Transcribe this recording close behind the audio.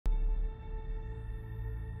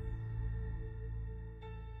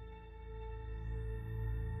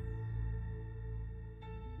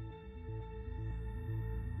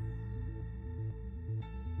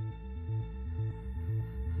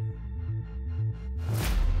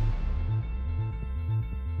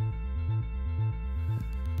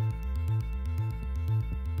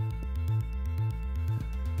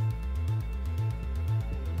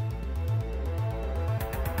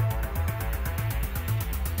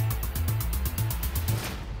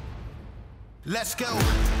Let's go.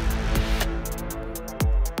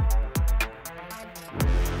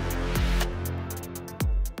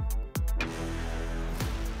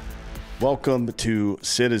 Welcome to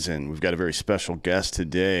Citizen. We've got a very special guest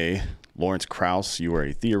today, Lawrence Krauss. You are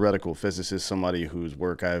a theoretical physicist, somebody whose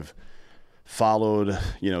work I've followed,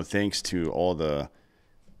 thanks to all the,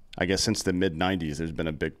 I guess since the mid-90s, there's been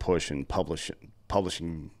a big push in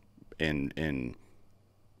publishing in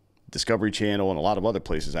Discovery Channel and a lot of other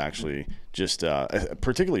places, actually, just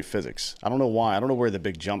particularly physics. I don't know why. I don't know where the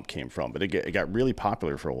big jump came from, but it got really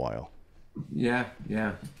popular for a while. Yeah.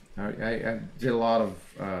 I did a lot of,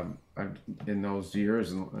 in those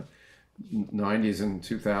years, in the 90s and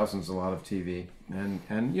 2000s, a lot of TV. And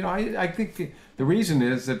I think the reason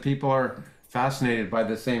is that people are fascinated by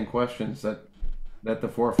the same questions that the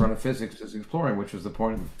forefront of physics is exploring, which was the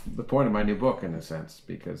point of my new book, in a sense,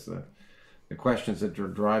 because the questions that are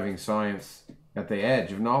driving science at the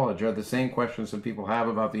edge of knowledge are the same questions that people have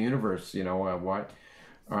about the universe. Why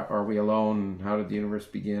are we alone? How did the universe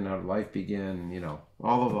begin? How did life begin?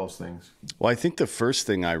 All of those things. Well, I think the first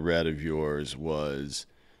thing I read of yours was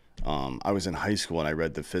I was in high school and I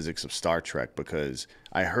read The Physics of Star Trek, because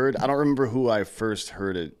I don't remember who I first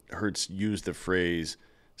heard use the phrase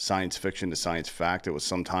science fiction to science fact. It was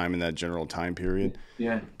sometime in that general time period.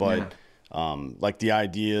 Yeah. But like the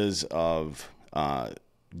ideas of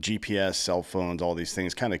GPS, cell phones, all these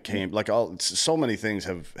things kind of came, so many things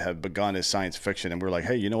have begun as science fiction, and we're like,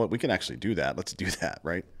 hey, you know what? We can actually do that. Let's do that,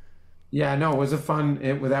 right? Yeah, no, it was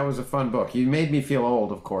that was a fun book. You made me feel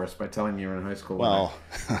old, of course, by telling me you were in high school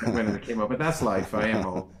when it came up, but that's life. I am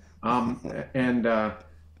old.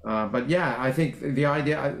 But yeah, I think the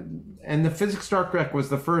idea, and the physics Star Trek was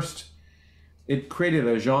the first. It created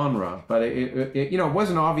a genre, but it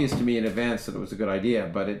wasn't obvious to me in advance that it was a good idea,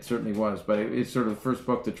 but it certainly was. But it's sort of the first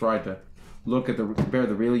book to try to look at compare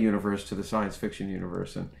the real universe to the science fiction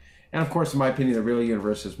universe, and of course, in my opinion, the real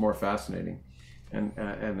universe is more fascinating. And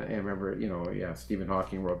I remember, Stephen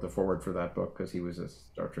Hawking wrote the foreword for that book because he was a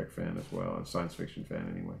Star Trek fan as well, a science fiction fan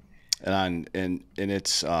anyway. And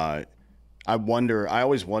it's I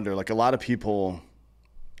always wonder, like a lot of people,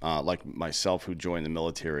 like myself who joined the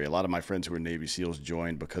military, a lot of my friends who were Navy SEALs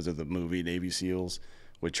joined because of the movie Navy SEALs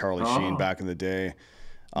with Charlie Sheen back in the day.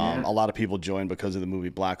 A lot of people joined because of the movie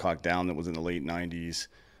Black Hawk Down that was in the late 90s.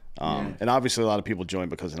 And obviously a lot of people joined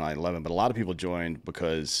because of 9/11, but a lot of people joined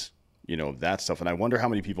because that stuff. And I wonder how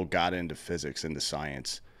many people got into physics, into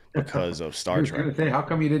science because of Star Trek. I was going to say, how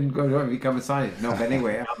come you didn't go to become a scientist? No, but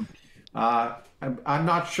anyway, I'm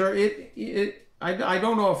not sure. I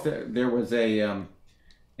don't know if there was a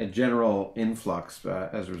general influx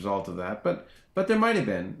as a result of that, but there might have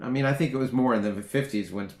been. I mean, I think it was more in the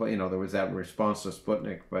 50s when there was that response to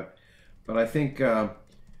Sputnik. But I think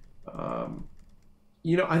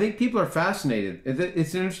I think people are fascinated.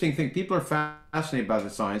 It's an interesting thing. People are fascinated by the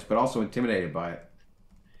science, but also intimidated by it.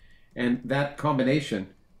 And that combination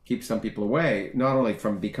keeps some people away, not only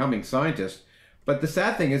from becoming scientists, but the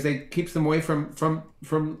sad thing is it keeps them away from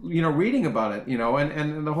reading about it,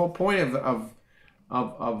 and the whole point of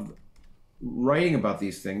writing about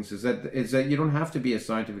these things is that you don't have to be a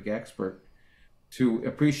scientific expert to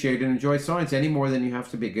appreciate and enjoy science any more than you have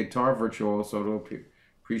to be a guitar virtuoso to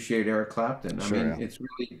appreciate Eric Clapton. I mean, it's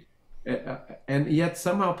really, and yet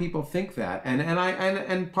somehow people think that,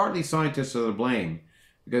 and partly scientists are to blame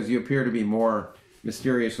because you appear to be more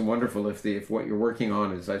mysterious and wonderful if what you're working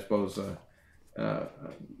on is, I suppose,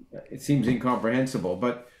 it seems incomprehensible.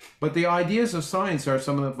 But the ideas of science are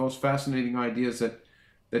some of the most fascinating ideas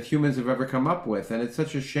that humans have ever come up with, and it's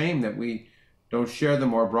such a shame that we don't share them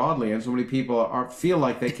more broadly, and so many people feel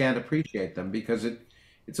like they can't appreciate them because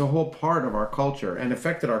it's a whole part of our culture and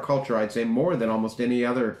affected our culture, I'd say, more than almost any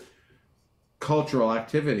other cultural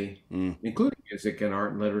activity, including music and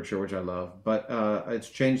art and literature, which I love. But it's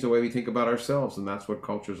changed the way we think about ourselves, and that's what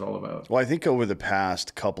culture is all about. Well, I think over the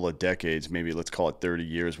past couple of decades, maybe let's call it 30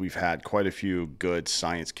 years, we've had quite a few good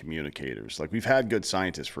science communicators. Like, we've had good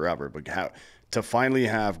scientists forever, but to finally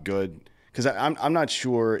have good, because I'm not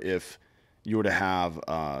sure if you were to have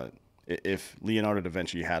if Leonardo da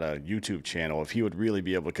Vinci had a YouTube channel, if he would really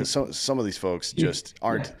be able, because some of these folks just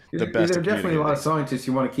aren't the best. There are definitely a lot of scientists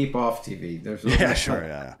you want to keep off TV.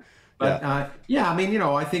 But I mean,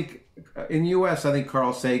 I think in the U.S., I think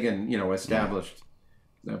Carl Sagan, established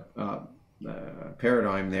the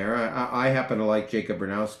paradigm there. I happen to like Jacob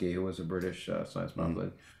Bronowski, who was a British science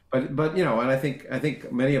novelist. But and I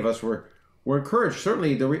think many of us were encouraged.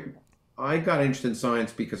 Certainly, I got interested in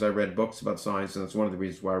science because I read books about science, and that's one of the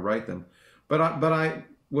reasons why I write them. But I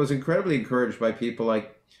was incredibly encouraged by people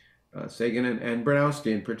like Sagan and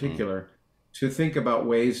Bronowski in particular to think about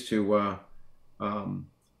ways to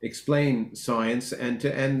explain science,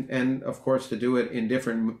 and of course to do it in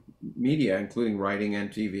different media, including writing and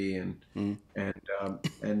TV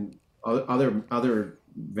and other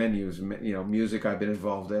venues, music I've been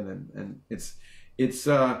involved in, and it's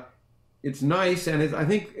nice, and I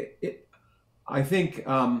think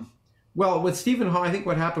well, with Stephen Hawking, I think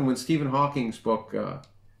what happened when Stephen Hawking's book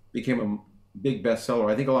became a big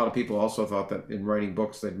bestseller, I think a lot of people also thought that in writing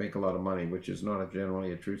books they'd make a lot of money, which is not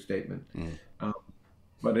generally a true statement. Um,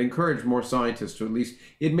 but it encouraged more scientists to, at least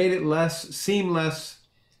it made it seem less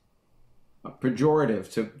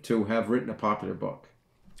pejorative to have written a popular book.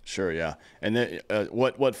 Sure, yeah. And then,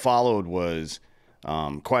 what followed was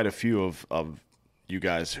quite a few of you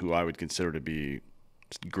guys who I would consider to be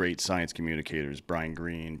great science communicators: Brian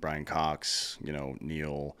Greene, Brian Cox,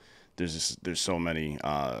 Neil. There's so many,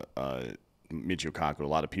 Michio Kaku, a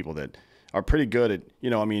lot of people that are pretty good at,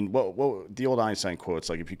 I mean, what the old Einstein quotes,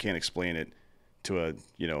 like, if you can't explain it to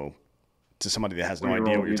to somebody that has no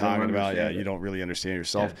idea what you're talking about, you don't really understand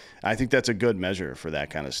yourself. Yeah. I think that's a good measure for that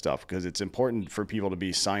kind of stuff, because it's important for people to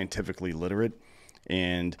be scientifically literate,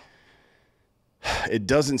 and it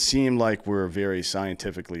doesn't seem like we're very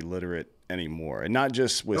scientifically literate anymore, and not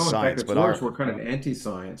just with science, but we're kind of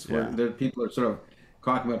anti-science. Where people are sort of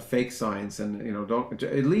talking about fake science, and don't,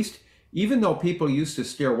 at least, even though people used to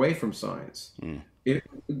steer away from science,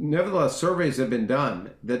 nevertheless, surveys have been done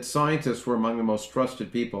that scientists were among the most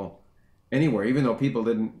trusted people anywhere, even though people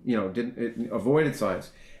avoided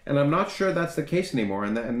science. And I'm not sure that's the case anymore,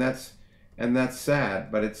 and that's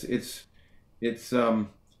sad. But it's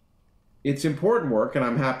important work, and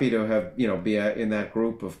I'm happy to have be in that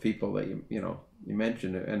group of people that you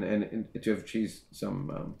mentioned, and to have achieved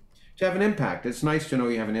some to have an impact. It's nice to know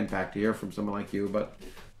you have an impact, to hear from someone like you about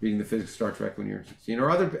reading the physics of Star Trek when you're 16, or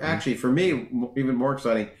other. Actually, for me, even more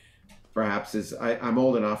exciting, perhaps, is I'm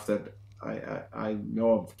old enough that I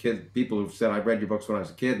know of people who've said, I read your books when I was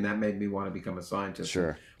a kid, and that made me want to become a scientist.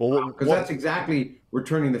 Sure. Well, because that's exactly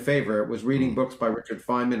returning the favor. It was reading books by Richard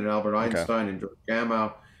Feynman and Albert Einstein and George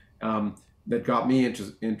Gamow that got me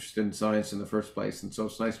interested in science in the first place. And so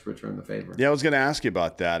it's nice to return the favor. Yeah, I was going to ask you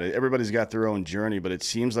about that. Everybody's got their own journey, but it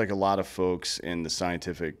seems like a lot of folks in the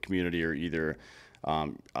scientific community are either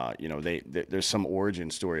there's some origin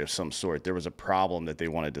story of some sort. There was a problem that they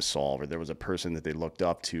wanted to solve, or there was a person that they looked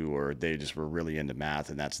up to, or they just were really into math,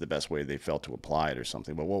 and that's the best way they felt to apply it or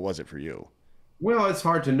something. But what was it for you? Well, it's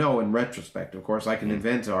hard to know in retrospect. Of course, I can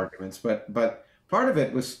invent arguments, but part of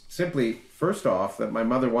it was simply, first off, that my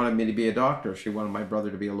mother wanted me to be a doctor. She wanted my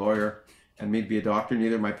brother to be a lawyer and me to be a doctor.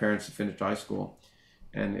 Neither of my parents had finished high school.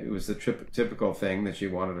 And it was the typical thing that she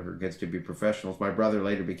wanted her kids to be professionals. My brother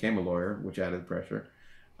later became a lawyer, which added pressure.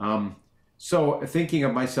 So thinking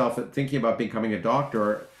about becoming a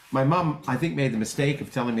doctor, my mom, I think, made the mistake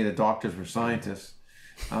of telling me that doctors were scientists.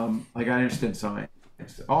 I got interested in science,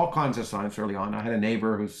 all kinds of science early on. I had a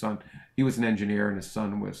neighbor whose son, he was an engineer, and his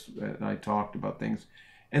son was, and I talked about things.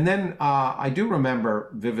 And then I do remember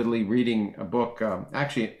vividly reading a book.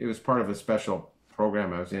 Actually, it was part of a special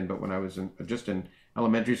program I was in, but when I was just in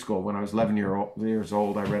elementary school, when I was 11 years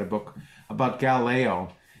old, I read a book about Galileo,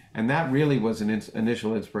 and that really was an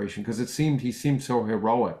initial inspiration, because he seemed so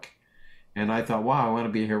heroic, and I thought, wow, I want to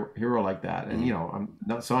be a hero like that. And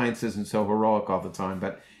science isn't so heroic all the time,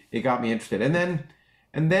 but it got me interested. And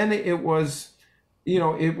then it was,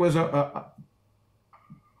 it was an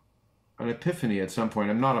epiphany at some point.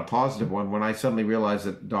 I'm not a positive one, when I suddenly realized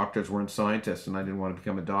that doctors weren't scientists, and I didn't want to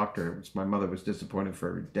become a doctor. My mother was disappointed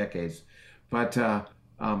for decades. But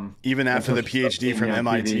even after the PhD from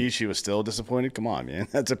MIT, she was still disappointed. Come on, man,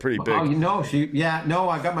 that's a pretty big. Oh,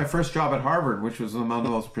 I got my first job at Harvard, which was one of the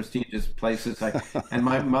most prestigious places. And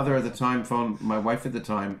my mother at the time phoned my wife at the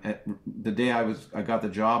time the day I got the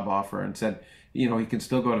job offer, and said, he can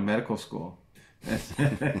still go to medical school.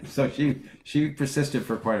 So she persisted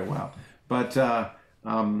for quite a while, but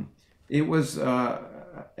it was.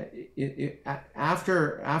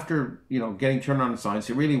 After getting turned on to science,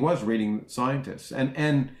 it really was reading scientists,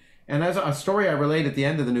 and as a story I relate at the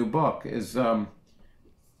end of the new book is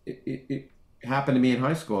it happened to me in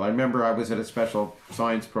high school. I remember I was at a special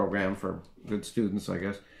science program for good students, I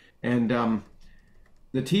guess, and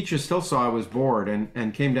the teacher still saw I was bored,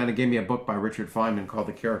 and came down and gave me a book by Richard Feynman called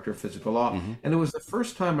The Character of Physical Law. And it was the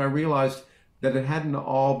first time I realized that it hadn't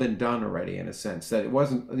all been done already, in a sense, that it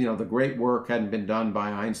wasn't, the great work hadn't been done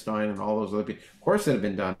by Einstein and all those other people. Of course it had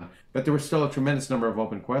been done, but there was still a tremendous number of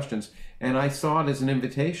open questions. And I saw it as an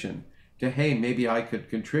invitation to, hey, maybe I could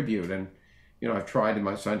contribute. And, I've tried in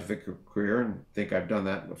my scientific career, and think I've done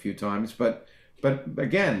that a few times. But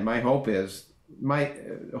again, my hope,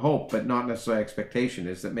 but not necessarily expectation,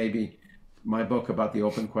 is that maybe my book about the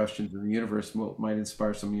open questions in the universe might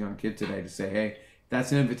inspire some young kid today to say, hey,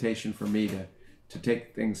 that's an invitation for me to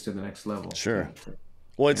take things to the next level. Sure.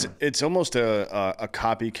 Well, Yeah. it's almost a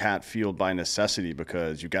copycat field by necessity,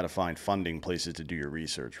 because you got to find funding places to do your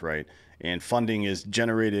research, right? And funding is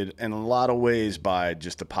generated in a lot of ways by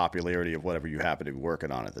just the popularity of whatever you happen to be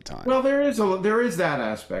working on at the time. Well, there is that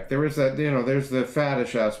aspect. There is that, there's the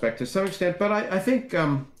faddish aspect to some extent, but I think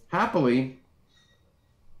happily,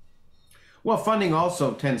 well, funding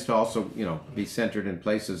also tends to be centered in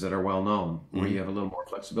places that are well known, where you have a little more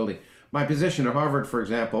flexibility. My position at Harvard, for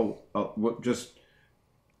example, just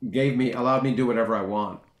allowed me to do whatever I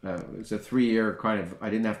want. It's a 3-year kind of, I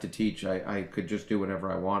didn't have to teach. I could just do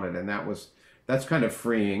whatever I wanted. And that's kind of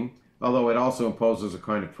freeing, although it also imposes a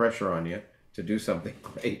kind of pressure on you to do something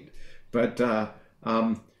great. But,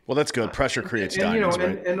 well, that's good. Pressure creates and diamonds,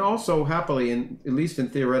 right? and also happily, at least in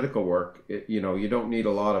theoretical work, you don't need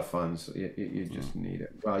a lot of funds. You just need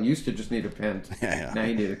it. Well, I used to just need a pen. Yeah. Now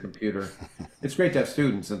you need a computer. It's great to have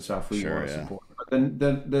students and stuff who you want to support. But then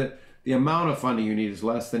the amount of funding you need is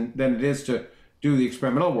less than it is to do the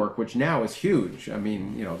experimental work, which now is huge. I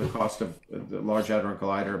mean, the cost of the Large Hadron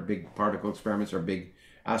Collider, big particle experiments, or big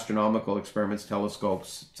astronomical experiments,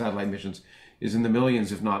 telescopes, satellite missions, is in the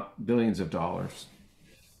millions, if not billions of dollars.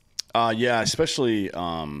 Yeah, especially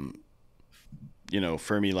Fermi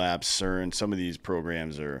Labs, CERN. Some of these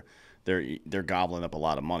programs they're gobbling up a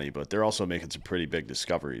lot of money, but they're also making some pretty big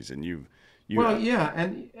discoveries. And well, yeah,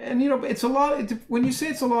 and it's a lot. When you say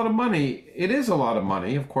it's a lot of money, it is a lot of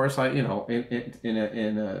money. Of course, in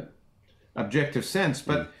a objective sense,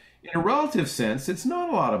 but in a relative sense, it's not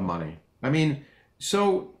a lot of money. I mean,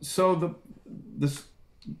 so the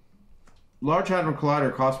Large Hadron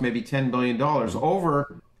Collider cost maybe $10 billion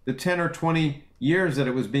over the 10 or 20 years that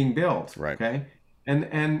it was being built. Right. Okay.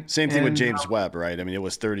 And same thing with James Webb, right? I mean, it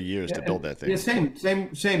was 30 years to build that thing. Yeah, same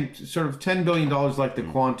sort of $10 billion, like the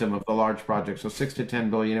quantum of the large project. So 6 to 10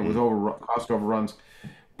 billion. It was cost overruns.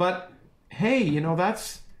 But hey,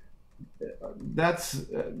 that's less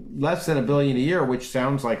than $1 billion a year, which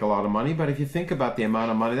sounds like a lot of money. But if you think about the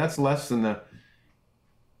amount of money, that's less than the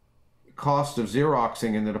cost of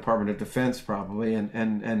Xeroxing in the Department of Defense, probably,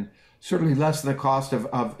 and certainly less than the cost of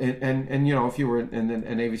if you were in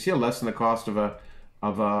a Navy SEAL, less than the cost of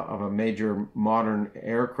a major modern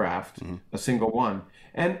aircraft, a single one.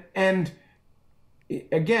 And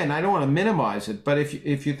again, I don't want to minimize it, but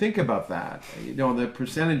if you think about that, the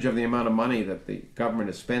percentage of the amount of money that the government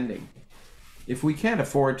is spending, if we can't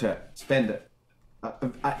afford to spend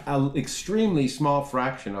an extremely small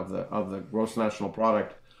fraction of the gross national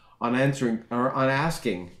product on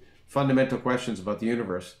asking fundamental questions about the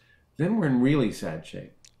universe, then we're in really sad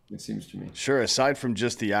shape, it seems to me. Sure. Aside from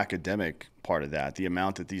just the academic part of that, the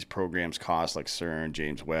amount that these programs cost, like CERN,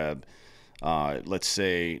 James Webb, let's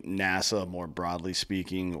say NASA, more broadly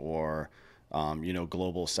speaking, or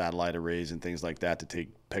global satellite arrays and things like that to take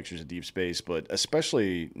pictures of deep space. But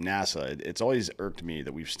especially NASA, it's always irked me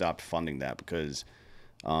that we've stopped funding that, because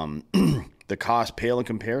the costs pale in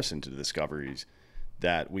comparison to the discoveries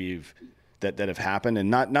that that have happened, and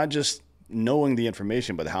not just knowing the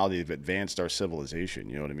information, but how they've advanced our civilization.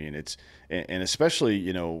 You know what I mean? And especially,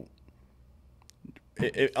 on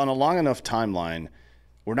a long enough timeline,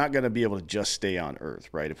 we're not going to be able to just stay on Earth,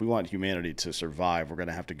 right? If we want humanity to survive, we're going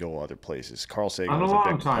to have to go other places. Carl Sagan on was a a long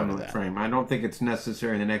big part of time that. frame. I don't think it's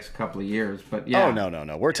necessary in the next couple of years, but yeah. Oh,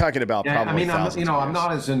 no. We're talking about probably thousands of years. I'm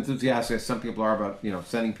not as enthusiastic as some people are about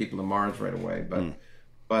sending people to Mars right away,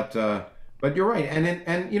 but you're right,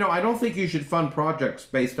 and I don't think you should fund projects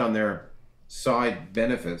based on their side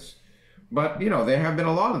benefits, but there have been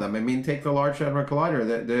a lot of them. I mean, take the Large Hadron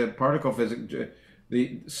Collider, the particle physics,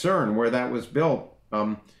 the CERN, where that was built,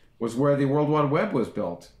 was where the World Wide Web was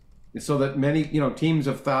built, so that many teams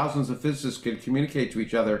of thousands of physicists could communicate to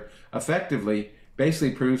each other effectively,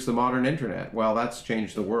 basically produce the modern internet. Well, that's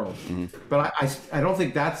changed the world. But I don't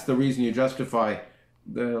think that's the reason you justify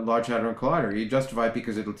the Large Hadron Collider. You justify it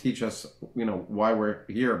because it'll teach us why we're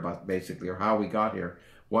here, but basically, or how we got here,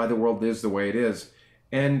 why the world is the way it is.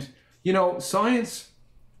 And science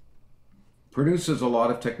produces a lot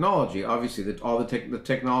of technology. Obviously, the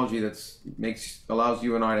technology allows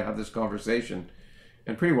you and I to have this conversation,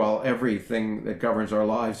 and pretty well everything that governs our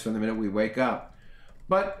lives from the minute we wake up.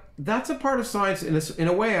 But that's a part of science. In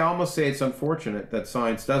a way, I almost say it's unfortunate that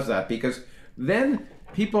science does that, because then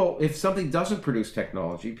people, if something doesn't produce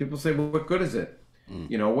technology, people say, well, what good is it?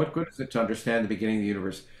 What good is it to understand the beginning of the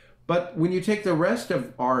universe? But when you take the rest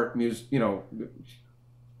of art,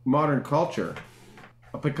 modern culture,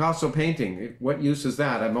 a Picasso painting, what use is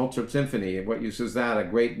that? A Mozart symphony, what use is that? A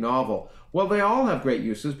great novel. Well, they all have great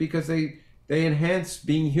uses because they they enhance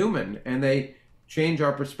being human, and they change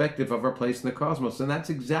our perspective of our place in the cosmos. And that's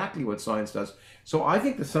exactly what science does. So I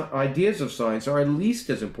think the ideas of science are at least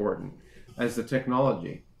as important as the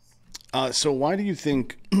technology. So why do you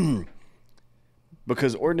think?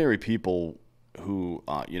 Because ordinary people who,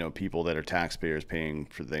 people that are taxpayers paying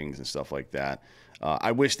for things and stuff like that,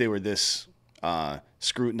 I wish they were this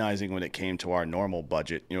scrutinizing when it came to our normal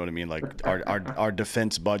budget. You know what I mean? Like our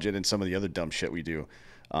defense budget and some of the other dumb shit we do.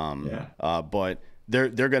 But they're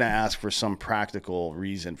going to ask for some practical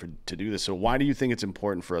reason to do this. So why do you think it's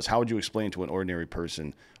important for us? How would you explain to an ordinary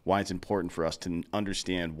person why it's important for us to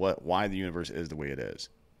understand why the universe is the way it is?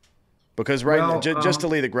 Because just to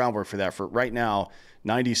lay the groundwork for that, for right now,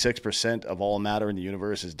 96% of all matter in the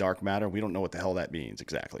universe is dark matter. We don't know what the hell that means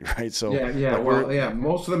exactly, right? So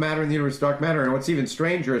most of the matter in the universe is dark matter, and what's even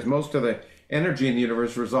stranger is most of the energy in the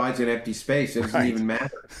universe resides in empty space. It doesn't even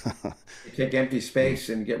matter. You take empty space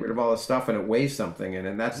and get rid of all the stuff, and it weighs something,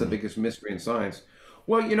 and that's the biggest mystery in science.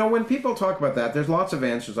 Well, when people talk about that, there's lots of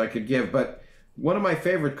answers I could give, but one of my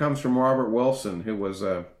favorite comes from Robert Wilson, who was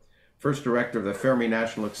first director of the Fermi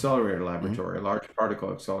National Accelerator Laboratory, a large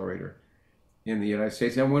particle accelerator in the United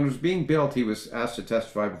States. And when it was being built, he was asked to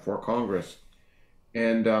testify before Congress.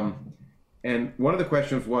 And one of the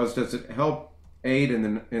questions was, does it help aid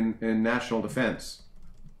in national defense?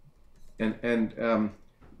 And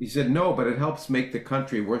he said, no, but it helps make the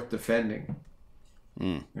country worth defending.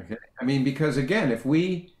 Okay. I mean, because again, if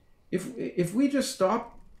we just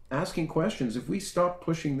stop asking questions, if we stop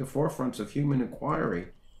pushing the forefronts of human inquiry,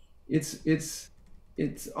 it's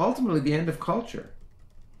ultimately the end of culture.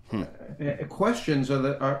 Questions are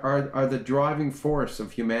the driving force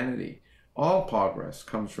of humanity. All progress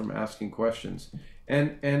comes from asking questions,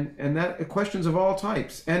 and that questions of all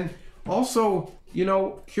types, and also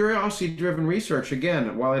curiosity-driven research.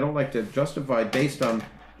 Again, while I don't like to justify based on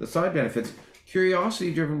the side benefits,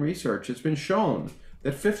 curiosity-driven research. It's been shown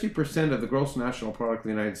that 50% of the gross national product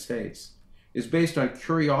of the United States is based on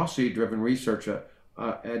curiosity-driven research.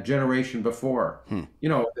 A generation before,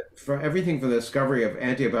 for everything from the discovery of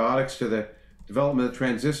antibiotics to the development of the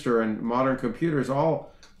transistor and modern computers,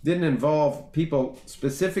 all didn't involve people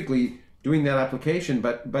specifically doing that application,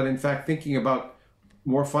 but in fact thinking about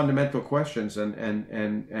more fundamental questions,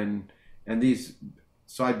 and these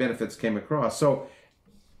side benefits came across. So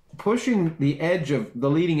pushing the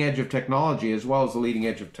leading edge of technology as well as the leading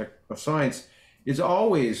edge of science is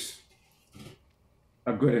always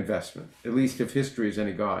a good investment, at least if history is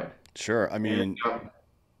any guide. Sure. I mean,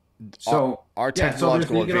 our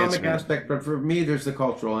technological so there's the economic advancement aspect, but for me, there's the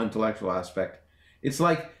cultural, intellectual aspect. It's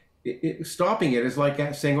like stopping it is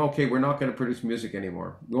like saying, okay, we're not going to produce music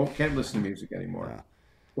anymore. We can't listen to music anymore. Yeah.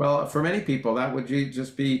 Well, for many people, that would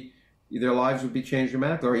just be, their lives would be changed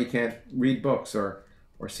dramatically, or you can't read books or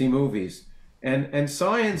see movies. And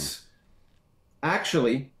science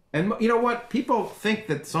actually, and you know what? People think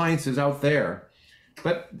that science is out there.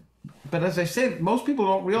 But as I said, most people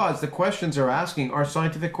don't realize the questions they're asking are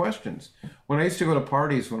scientific questions. When I used to go to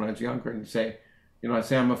parties when I was younger and say, I'd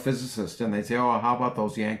say I'm a physicist, and they'd say, oh, how about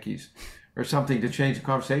those Yankees, or something to change the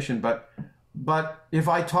conversation. But if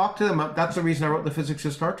I talk to them, that's the reason I wrote the physics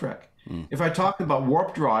of Star Trek. If I talked about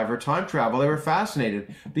warp drive or time travel, they were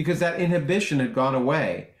fascinated because that inhibition had gone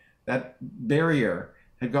away, that barrier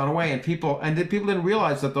had gone away, and people didn't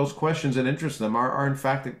realize that those questions that interest them are in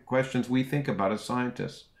fact the questions we think about as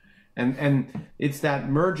scientists, and it's that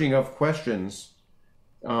merging of questions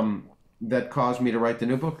that caused me to write the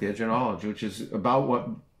new book, The Edge of Knowledge, which is about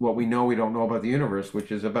what we know we don't know about the universe,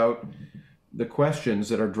 which is about the questions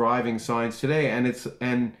that are driving science today,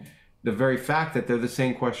 and the very fact that they're the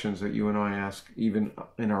same questions that you and I ask even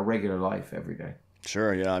in our regular life every day.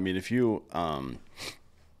 Sure. Yeah. I mean, if you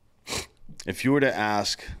were to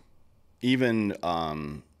ask even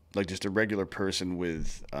like just a regular person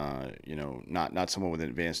with, not someone with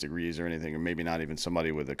advanced degrees or anything, or maybe not even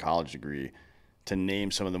somebody with a college degree, to name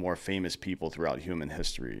some of the more famous people throughout human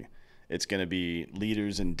history, it's going to be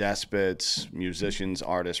leaders and despots, musicians,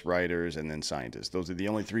 artists, writers, and then scientists. Those are the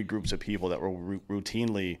only three groups of people that will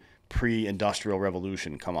routinely pre-industrial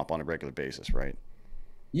revolution come up on a regular basis, right?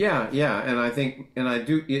 Yeah, and I think,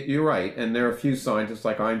 you're right, and there are a few scientists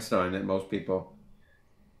like Einstein that most people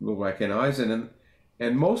will recognize, and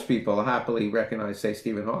most people happily recognize, say,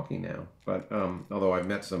 Stephen Hawking now, but although I've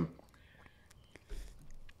met some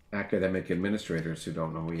academic administrators who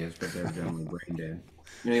don't know who he is, but they're generally brain dead.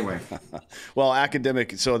 Anyway. Well,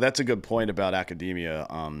 so that's a good point about academia.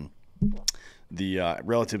 the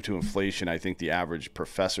relative to inflation, I think the average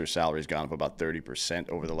professor salary has gone up about 30%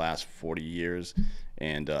 over the last 40 years,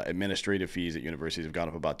 and administrative fees at universities have gone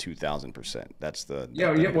up about 2,000%. That's the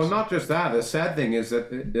Yeah, yeah. Well, not just that. The sad thing is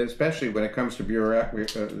that, especially when it comes to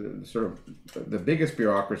sort of the biggest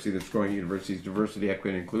bureaucracy that's growing at universities, diversity,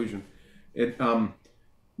 equity, and inclusion, it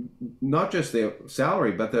not just the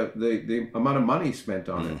salary, but the amount of money spent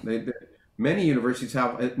on it. Many universities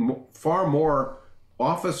have far more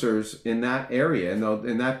officers in that area,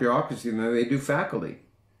 in that bureaucracy, than they do faculty.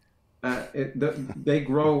 They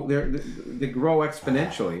grow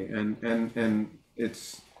exponentially, and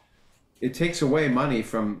it takes away money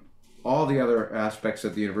from all the other aspects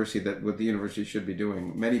of the university that what the university should be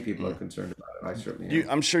doing. Many people are concerned about it. I certainly am.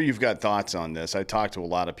 I'm sure you've got thoughts on this. I talk to a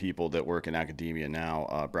lot of people that work in academia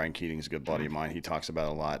now. Brian Keating's a good buddy of mine. He talks about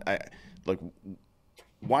it a lot.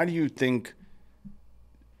 Why do you think?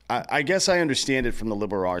 I guess I understand it from the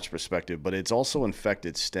liberal arts perspective, but it's also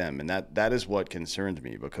infected STEM, and that is what concerns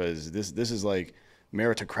me, because this is like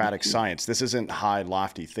meritocratic science. This isn't high,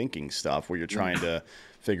 lofty thinking stuff where you're trying to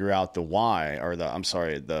figure out the why, or the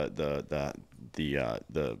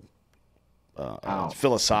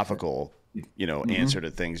philosophical, answer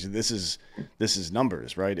to things. This is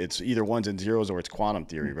numbers, right? It's either ones and zeros or it's quantum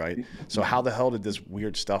theory, right? So how the hell did this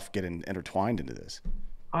weird stuff get intertwined into this?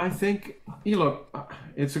 I think,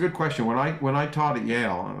 it's a good question. When I taught at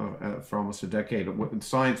Yale for almost a decade,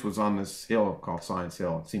 science was on this hill called Science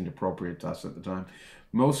Hill. It seemed appropriate to us at the time.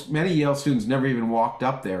 Many Yale students never even walked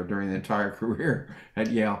up there during the entire career at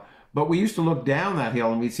Yale. But we used to look down that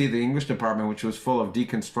hill and we'd see the English department, which was full of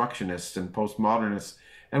deconstructionists and postmodernists,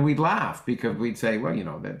 and we'd laugh because we'd say,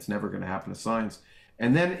 well, that's never going to happen to science.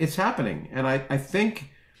 And then it's happening, and I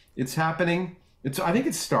think it's happening. I think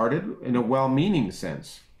it started in a well-meaning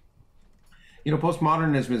sense.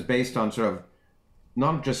 Postmodernism is based on sort of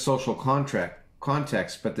not just social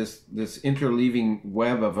context, but this interleaving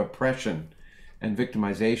web of oppression and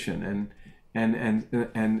victimization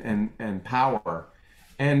and power.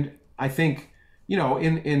 And I think,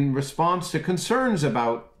 in response to concerns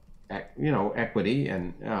about, equity,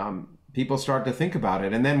 and people start to think about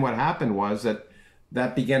it. And then what happened was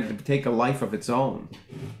that began to take a life of its own,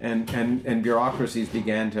 and bureaucracies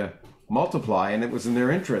began to multiply, and it was in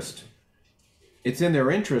their interest. It's in their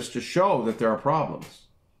interest to show that there are problems,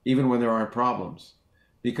 even when there aren't problems,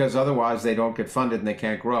 because otherwise they don't get funded and they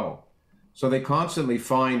can't grow. So they constantly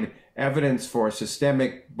find evidence for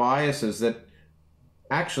systemic biases that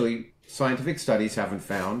actually scientific studies haven't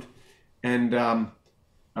found. And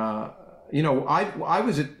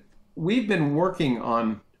we've been working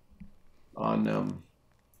on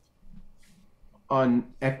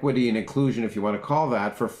equity and inclusion, if you want to call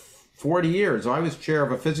that, for 40 years. I was chair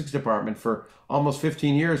of a physics department for almost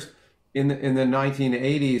 15 years in the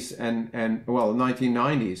 1980s and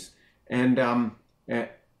 1990s, and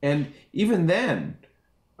even then,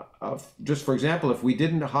 just for example, if we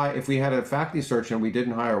had a faculty search and we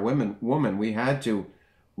didn't hire a woman, we had to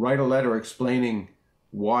write a letter explaining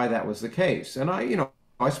why that was the case. And I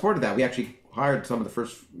supported that. We actually hired some of the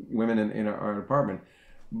first women in our department.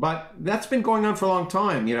 But that's been going on for a long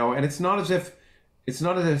time, and it's not as if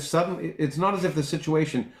the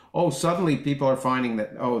situation, suddenly people are finding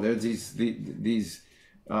that, there's these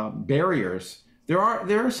barriers. There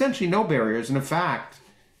are essentially no barriers, and in fact,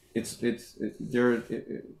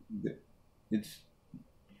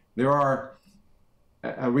 there are.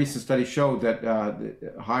 A recent study showed that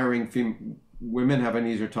hiring women have an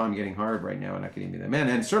easier time getting hired right now in academia than men,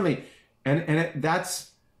 and certainly,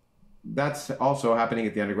 that's also happening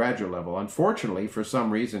at the undergraduate level. Unfortunately, for some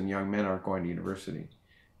reason, young men aren't going to university,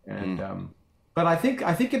 and but I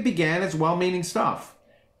think it began as well-meaning stuff,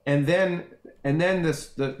 and then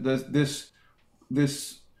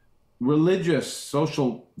this religious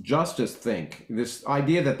social justice this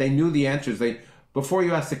idea that they knew the answers. Before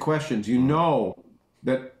you ask the questions,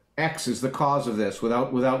 that X is the cause of this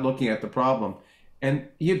without looking at the problem. And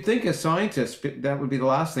you'd think as scientists that would be the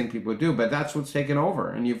last thing people would do, but that's what's taken over.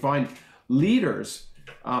 And you find leaders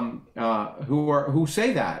who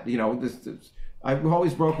say that. It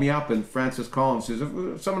always broke me up. And Francis Collins,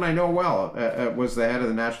 who's someone I know well, was the head of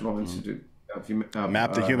the National Institute of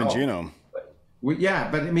Map the Human Genome.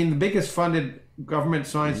 But I mean, the biggest funded government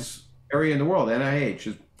science area in the world, NIH,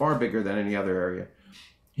 is far bigger than any other area.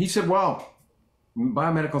 He said, well,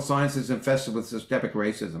 biomedical science is infested with systemic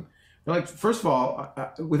racism. Like, first of all,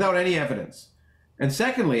 without any evidence, and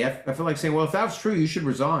secondly, I feel like saying, well, if that's true, you should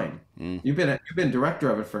resign. You've been director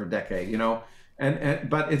of it for a decade,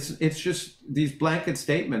 but it's just these blanket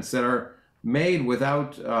statements that are made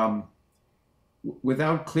without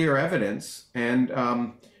clear evidence, and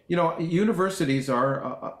universities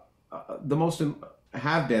are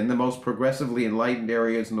have been the most progressively enlightened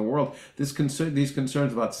areas in the world. These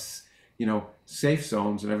concerns about safe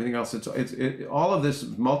zones and everything else. All of this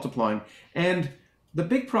is multiplying, and the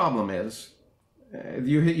big problem is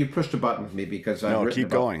you pushed a button with me because I've written keep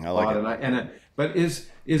about going. I like it. But is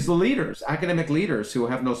the leaders, academic leaders who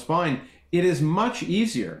have no spine? It is much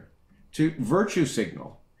easier to virtue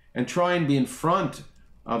signal and try and be in front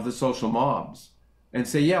of the social mobs and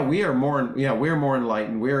say, we're more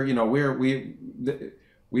enlightened. We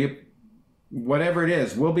whatever it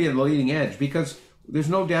is, we'll be at the leading edge, because there's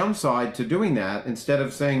no downside to doing that. Instead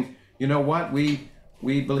of saying, you know what, we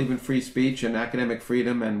believe in free speech and academic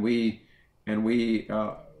freedom, and we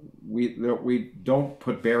don't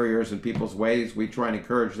put barriers in people's ways. We try and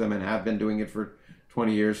encourage them and have been doing it for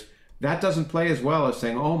 20 years. That doesn't play as well as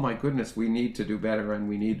saying, oh my goodness, we need to do better, and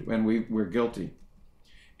we're guilty.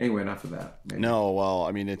 Anyway, enough of that. Maybe. No, well,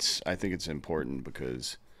 I mean, I think it's important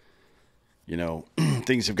because,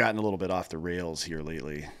 things have gotten a little bit off the rails here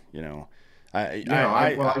lately. I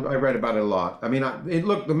read about it a lot. I mean,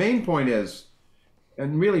 look, the main point is,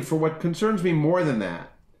 and really for what concerns me more than that,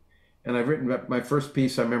 and I've written about my first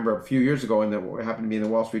piece, I remember a few years ago, and that happened to be in the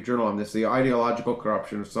Wall Street Journal on this, the ideological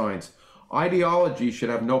corruption of science. Ideology should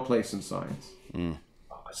have no place in science.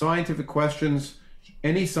 Scientific questions,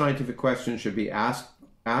 any scientific question should be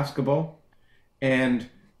askable, and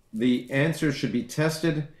the answers should be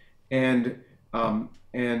tested, and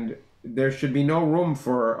there should be no room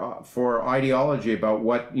for ideology about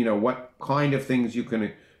what kind of things you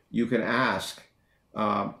can ask,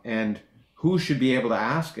 and who should be able to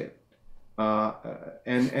ask it.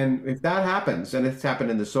 And if that happens, and it's happened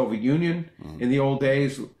in the Soviet Union in the old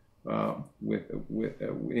days, in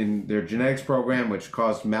their genetics program, which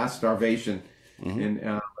caused mass starvation in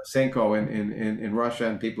Lysenko in Russia,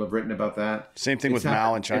 and people have written about that. Same thing with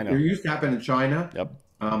Mao in China. It used to happen in China. Yep.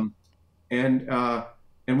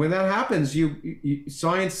 And when that happens,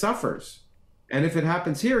 science suffers. And if it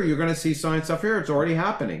happens here, you're going to see science suffer here. It's already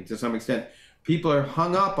happening to some extent. People are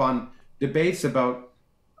hung up on debates about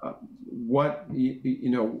what's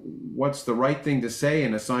the right thing to say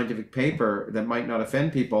in a scientific paper that might not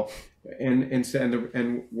offend people,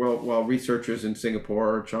 while researchers in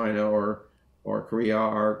Singapore or China or Korea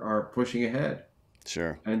are pushing ahead.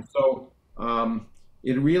 Sure. And so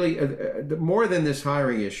it really more than this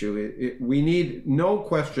hiring issue, we need, no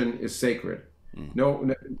question is sacred.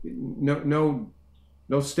 No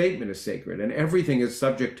statement is sacred, and everything is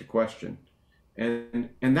subject to question. And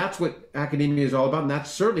that's what academia is all about, and that's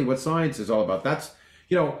certainly what science is all about. That's,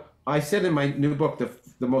 I said in my new book,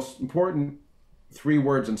 the most important 3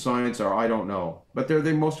 words in science are "I don't know," but they're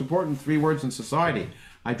the most important 3 words in society.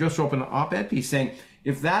 I just opened an op-ed piece saying,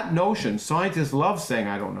 if that notion, scientists love saying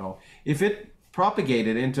 "I don't know," if it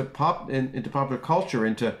propagated into popular culture,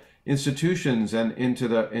 into institutions, and into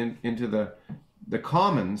the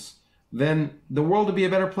commons, then the world would be a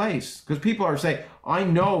better place, because people are saying, I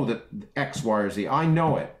know that X, Y, or Z. I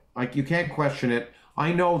know it. Like, you can't question it.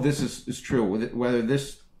 I know this is true, whether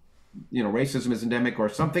this, racism is endemic or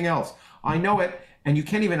something else. I know it, and you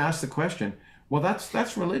can't even ask the question. Well,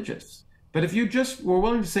 that's religious. But if you just were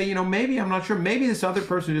willing to say, maybe I'm not sure, maybe this other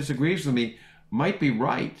person who disagrees with me might be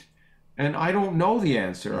right, and I don't know the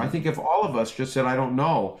answer. I think if all of us just said, I don't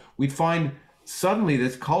know, we'd find suddenly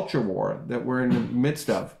this culture war that we're in the midst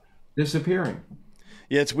of disappearing.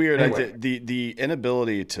 Yeah, it's weird. Anyway. The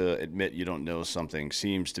inability to admit you don't know something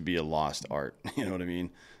seems to be a lost art. You know what I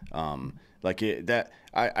mean?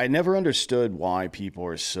 I never understood why people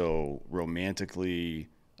are so romantically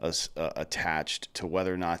attached to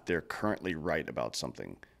whether or not they're currently right about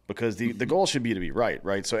something. Because the goal should be to be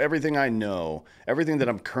right? So everything I know, everything that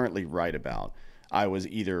I'm currently right about, I was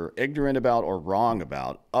either ignorant about or wrong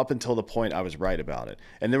about up until the point I was right about it.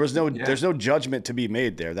 And there's no judgment to be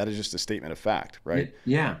made there. That is just a statement of fact, right?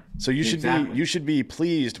 Yeah. So you should be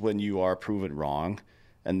pleased when you are proven wrong,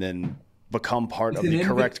 and then become part of the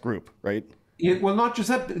correct group, right? Well, not just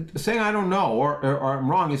that. Saying I don't know or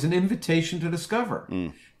I'm wrong is an invitation to discover.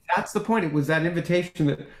 That's the point. It was that invitation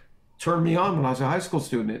that turned me on when I was a high school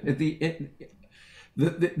student.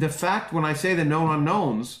 The fact, when I say the known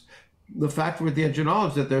unknowns, the fact we're at the edge of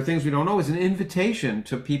knowledge that there are things we don't know is an invitation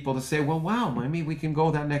to people to say, well, wow, maybe we can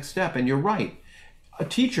go that next step. And you're right.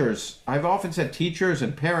 Teachers, I've often said teachers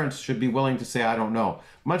and parents should be willing to say, I don't know.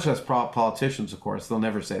 Much less politicians, of course. They'll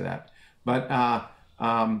never say that. But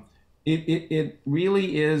it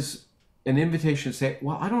really is an invitation to say,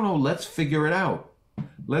 well, I don't know, let's figure it out.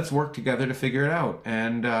 Let's work together to figure it out.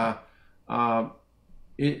 And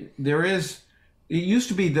it used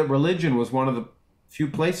to be that religion was one of the few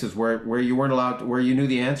places where you weren't allowed to, where you knew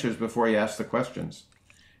the answers before you asked the questions.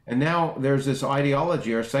 And now there's this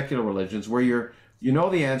ideology or secular religions where you know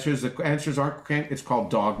the answers aren't, it's called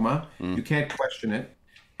dogma. You can't question it.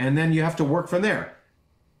 And then you have to work from there.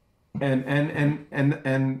 And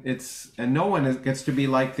no one gets to be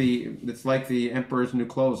like it's like the emperor's new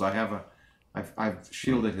clothes. I've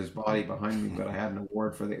shielded his body behind me, but I had an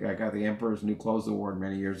award I got the Emperor's New Clothes Award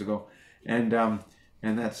many years ago, and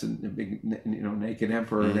that's a big naked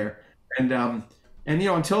emperor there, and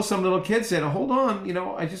until some little kid said, hold on,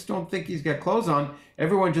 I just don't think he's got clothes on.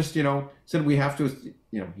 Everyone just said we have to,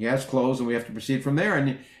 he has clothes and we have to proceed from there.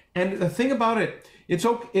 And the thing about it,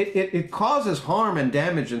 it causes harm and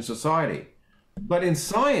damage in society, but in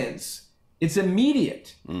science, it's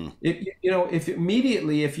immediate. If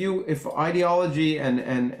ideology and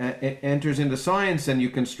enters into science and you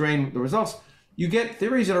constrain the results, you get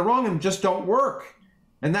theories that are wrong and just don't work,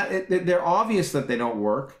 and they're obvious that they don't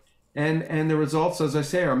work, and the results, as I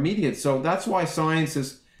say, are immediate. So that's why science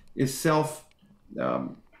is self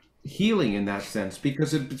healing in that sense,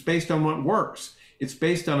 because it's based on what works. It's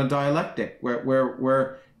based on a dialectic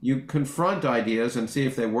where you confront ideas and see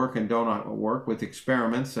if they work and don't work with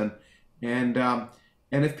experiments and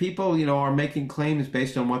if people are making claims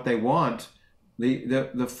based on what they want, the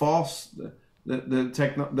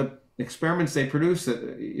experiments they produce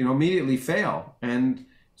immediately fail, and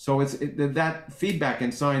so that feedback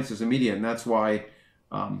in science is immediate, and that's why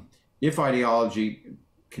if ideology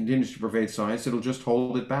continues to pervade science, it'll just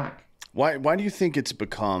hold it back. Why do you think it's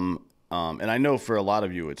become? And I know for a lot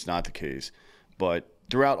of you it's not the case, but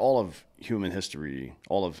throughout all of human history,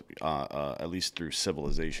 all of at least through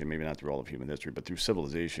civilization, maybe not through all of human history, but through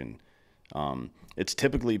civilization, it's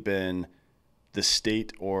typically been the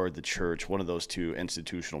state or the church, one of those two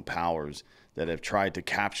institutional powers, that have tried to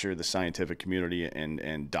capture the scientific community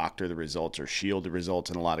and doctor the results or shield the results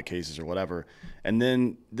in a lot of cases or whatever. And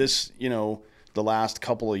then this, the last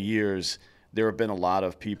couple of years, there have been a lot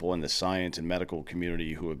of people in the science and medical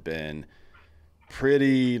community who have been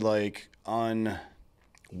pretty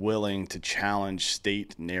unwilling to challenge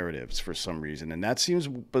state narratives for some reason, and that seems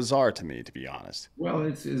bizarre to me, to be honest. Well,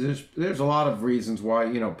 there's a lot of reasons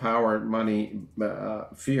why, power, money,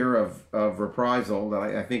 fear of reprisal. That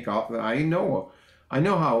I think I know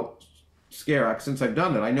how scary, since I've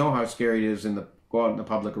done it, I know how scary it is go out in the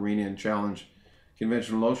public arena and challenge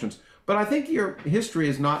conventional notions. But I think your history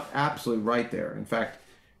is not absolutely right there. In fact,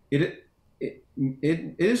 it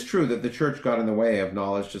is true that the church got in the way of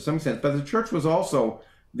knowledge to some extent, but the church was also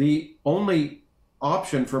the only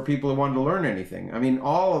option for people who wanted to learn anything. I mean,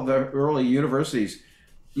 all of the early universities,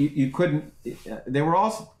 you couldn't, they were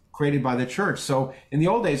all created by the church. So in the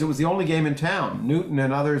old days, it was the only game in town. Newton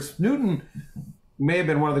and others, Newton may have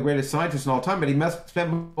been one of the greatest scientists in all time, but he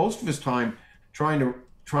spent most of his time trying to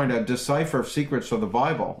decipher secrets of the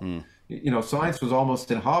Bible. Science was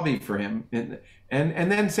almost a hobby for him. And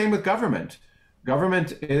then same with government.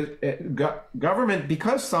 Government,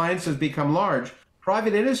 because science has become large,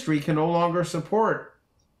 private industry can no longer support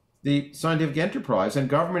the scientific enterprise, and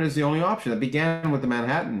government is the only option. It began with the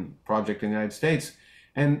Manhattan Project in the United States.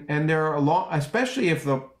 And there are especially if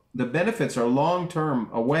the benefits are long-term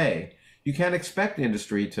away, you can't expect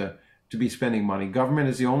industry to be spending money. Government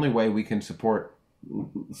is the only way we can support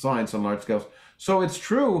science on large scales. So it's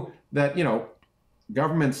true that,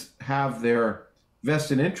 governments have their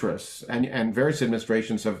vested interests, and various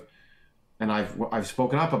administrations have, and I've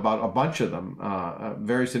spoken up about a bunch of them.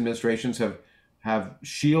 Various administrations have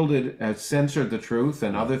shielded, censored the truth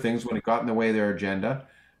and other things when it got in the way of their agenda,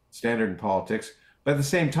 standard in politics. But at the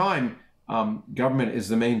same time, government is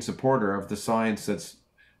the main supporter of the science that's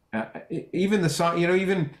even the science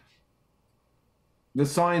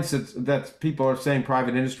that people are saying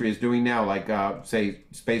private industry is doing now, like say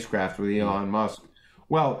spacecraft with Elon Musk.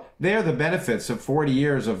 Well, they're the benefits of 40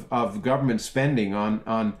 years of government spending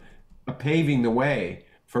on paving the way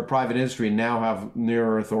for private industry, and now have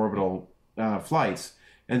near Earth orbital flights.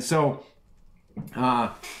 And so,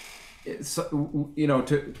 it's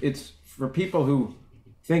for people who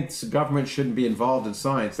think government shouldn't be involved in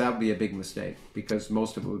science, that would be a big mistake, because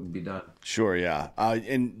most of it wouldn't be done. Sure, yeah.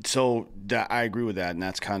 And so I agree with that, and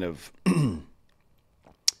that's kind of,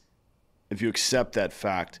 if you accept that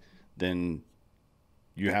fact, then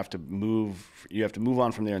you have to move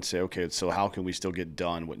on from there and say, okay, so how can we still get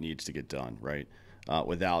done what needs to get done, right?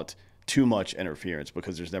 Without too much interference,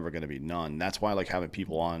 because there's never going to be none. That's why I like having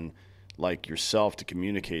people on like yourself to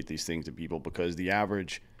communicate these things to people, because the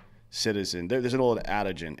average citizen, there's an old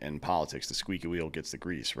adage in politics, the squeaky wheel gets the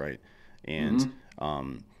grease, right? And,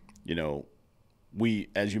 we,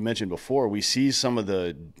 as you mentioned before, we see some of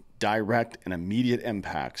the direct and immediate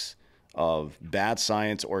impacts of bad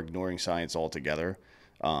science or ignoring science altogether.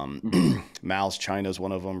 Mao's China is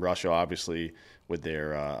one of them. Russia, obviously, with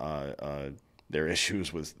their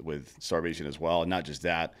issues with starvation as well. And not just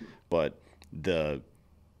that, but the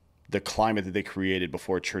climate that they created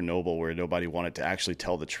before Chernobyl, where nobody wanted to actually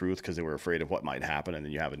tell the truth because they were afraid of what might happen, and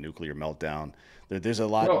then you have a nuclear meltdown. There's a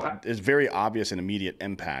lot. Well, there's very obvious and immediate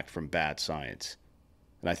impact from bad science,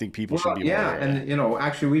 and I think people should be more yeah, aware of that. and you know,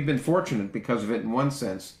 actually, we've been fortunate because of it in one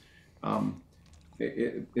sense.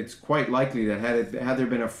 It's quite likely that had there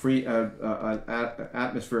been a free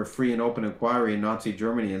atmosphere of free and open inquiry in Nazi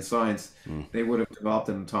Germany in science, they would have developed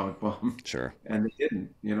an atomic bomb. Sure. And they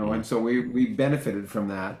didn't, you know, and so we benefited from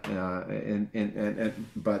that.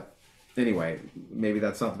 But anyway, maybe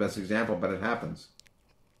that's not the best example, but it happens.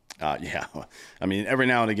 Yeah, I mean, every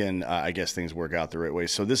now and again, I guess things work out the right way.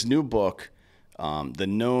 So this new book, The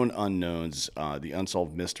Known Unknowns, The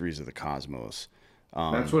Unsolved Mysteries of the Cosmos.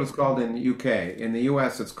 That's what it's called in the UK. In the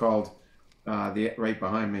US, it's called right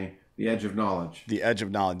behind me, The Edge of Knowledge. The Edge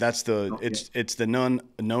of Knowledge. That's it's the known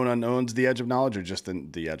unknowns, The Edge of Knowledge, or just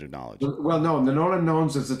the Edge of Knowledge? Well, no, The Known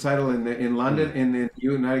Unknowns is the title in London, in the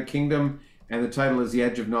United Kingdom, and the title is The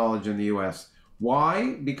Edge of Knowledge in the US.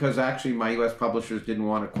 Why? Because actually my US publishers didn't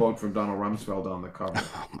want a quote from Donald Rumsfeld on the cover.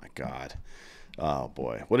 Oh my God. Oh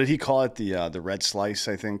boy. What did he call it? The red slice,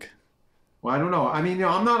 I think. Well, I don't know. I mean, you know,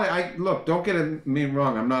 I'm not. Look. Don't get me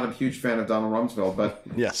wrong. I'm not a huge fan of Donald Rumsfeld, but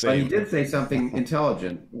yeah, but he did say something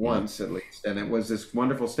intelligent once, at least, and it was this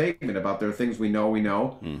wonderful statement about there are things we know,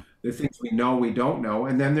 there are things we know we don't know,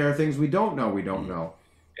 and then there are things we don't know we don't know.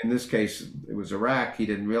 In this case, it was Iraq. He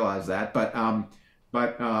didn't realize that, but the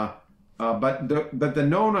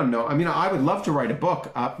known unknown. I mean, I would love to write a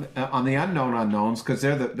book on the unknown unknowns because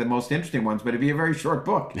they're the most interesting ones, but it'd be a very short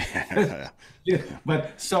book.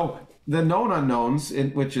 But so. The known unknowns,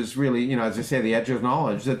 which is really, you know, as I say, the edge of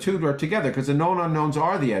knowledge, the two are together because the known unknowns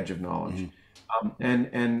are the edge of knowledge.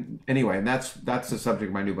 And anyway, that's the subject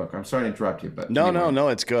of my new book. I'm sorry to interrupt you, but no, anyway. no,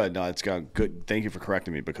 it's good. No, it's good. Thank you for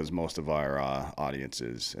correcting me because most of our audience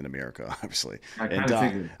is in America, obviously,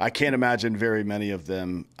 I can't imagine very many of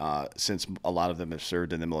them, since a lot of them have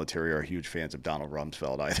served in the military, are huge fans of Donald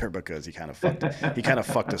Rumsfeld either because he kind of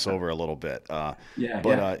fucked us over a little bit. So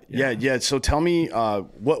tell me,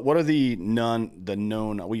 what are the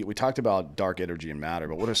known? We talked about dark energy and matter,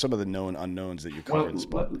 but what are some of the known unknowns that you cover in this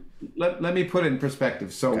book? Let me put it in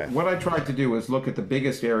perspective. So what I tried to do is look at the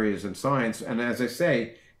biggest areas in science, and as I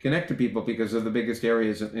say, connect to people because they're the biggest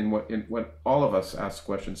areas in what all of us ask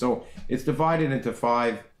questions. So it's divided into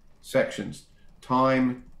 5 sections: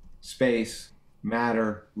 time, space,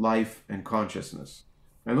 matter, life, and consciousness.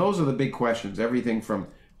 And those are the big questions. Everything from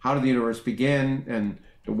how did the universe begin, and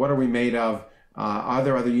to what are we made of? Are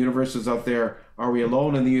there other universes out there? Are we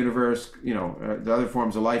alone in the universe? You know, the other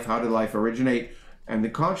forms of life. How did life originate? And the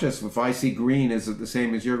conscious, if I see green, is it the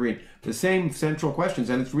same as your green? The same central questions.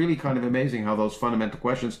 And it's really kind of amazing how those fundamental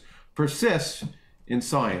questions persist in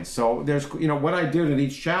science. So there's, you know, what I did in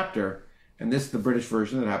each chapter, and this is the British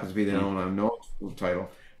version that happens to be the Known Unknown title.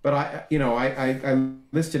 But I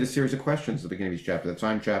listed a series of questions at the beginning of each chapter. The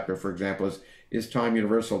time chapter, for example, is time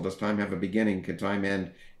universal? Does time have a beginning? Can time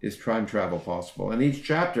end? Is time travel possible? And each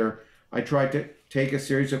chapter, I tried to take a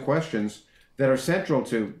series of questions that are central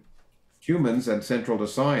to humans and central to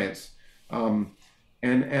science,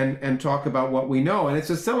 and talk about what we know. And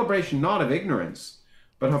it's a celebration not of ignorance,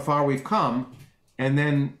 but how far we've come, and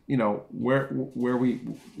then, you know, where we,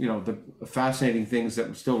 you know, the fascinating things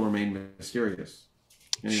that still remain mysterious.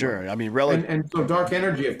 Anyway. Sure. I mean, and so dark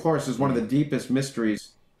energy, of course, is one of the deepest mysteries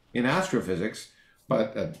in astrophysics,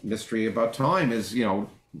 but a mystery about time is, you know,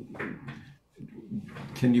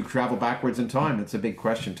 can you travel backwards in time? It's a big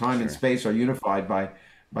question. Time and space are unified by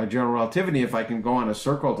general relativity. If I can go on a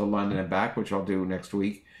circle to London and back, which I'll do next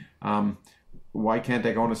week, why can't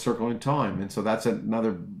I go on a circle in time? And so that's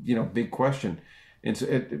another, you know, big question. It's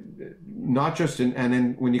not just and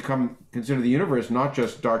then when you consider the universe, not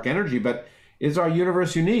just dark energy, but is our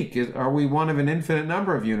universe unique? Are we one of an infinite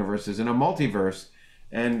number of universes in a multiverse?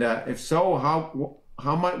 And if so,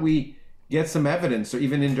 how might we get some evidence, or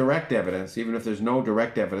even indirect evidence, even if there's no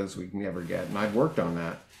direct evidence we can ever get? And I've worked on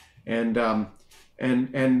that. And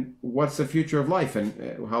what's the future of life,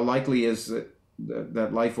 and how likely is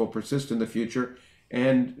that life will persist in the future,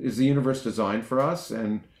 and is the universe designed for us?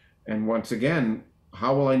 And once again,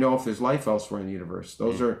 how will I know if there's life elsewhere in the universe?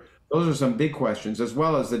 Those are some big questions, as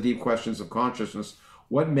well as the deep questions of consciousness.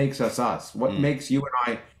 What makes us us? What makes you and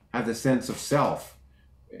I have the sense of self,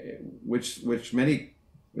 which many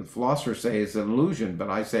philosophers say is an illusion, but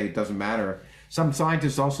I say it doesn't matter. Some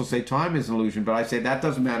scientists also say time is an illusion, but I say that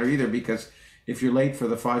doesn't matter either, because if you're late for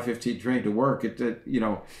the 5:15 train to work,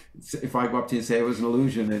 if I go up to you and say it was an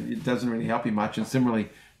illusion, it doesn't really help you much. And similarly,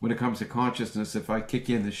 when it comes to consciousness, if I kick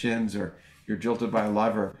you in the shins or you're jolted by a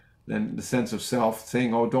lever, then the sense of self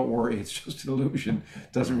saying, "Oh, don't worry, it's just an illusion,"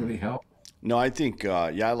 doesn't really help. No, I think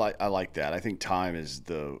I like that. I think time is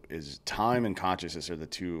time and consciousness are the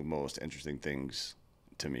two most interesting things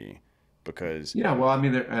to me, because Yeah, well, I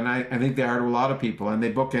mean, I think they are to a lot of people, and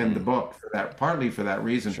they bookend the book for that, partly for that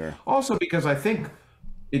reason. Sure. Also, because I think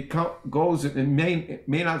goes. It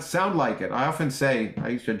may not sound like it. I often say, I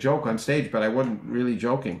used to joke on stage, but I wasn't really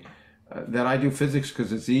joking, that I do physics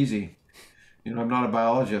because it's easy. I'm not a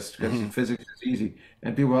biologist because physics is easy,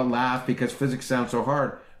 and people will laugh because physics sounds so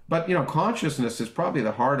hard. But consciousness is probably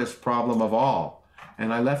the hardest problem of all,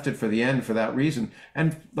 and I left it for the end for that reason,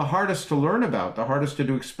 and the hardest to learn about, the hardest to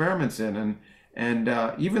do experiments in, and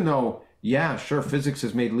even though, yeah, sure, physics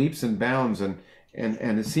has made leaps and bounds, and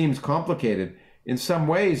it seems complicated. In some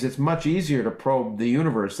ways, it's much easier to probe the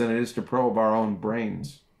universe than it is to probe our own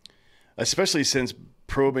brains. Especially since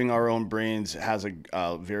probing our own brains has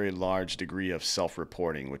a very large degree of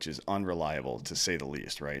self-reporting, which is unreliable to say the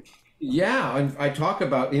least, right? Yeah, and I talk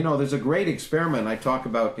about, there's a great experiment I talk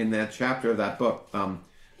about in that chapter of that book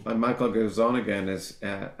by Michael Gazzaniga and his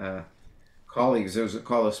colleagues. It was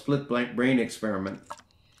called a split brain experiment.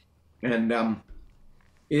 And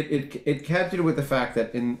it had to do with the fact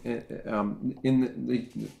that the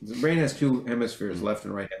brain has two hemispheres, left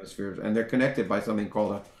and right hemispheres, and they're connected by something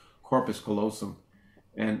called a corpus callosum.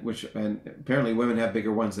 And apparently women have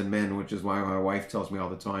bigger ones than men, which is why my wife tells me all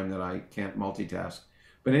the time that I can't multitask.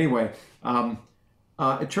 But anyway,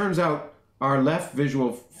 it turns out our left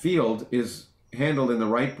visual field is handled in the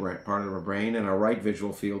right part of our brain, and our right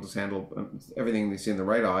visual field is handled, everything you see in the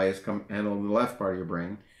right eye is handled in the left part of your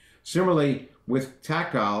brain. Similarly, with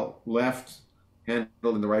tactile, left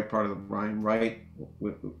handled in the right part of the brain, right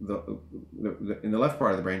with in the left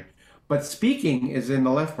part of the brain. But speaking is in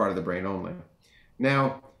the left part of the brain only.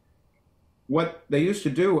 Now, what they used to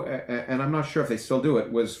do, and I'm not sure if they still do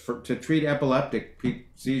it, was to treat epileptic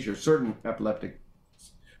seizures, certain epileptic,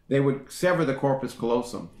 they would sever the corpus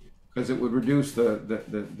callosum because it would reduce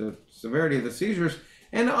the severity of the seizures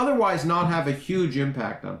and otherwise not have a huge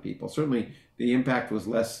impact on people. Certainly, the impact was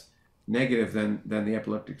less negative than the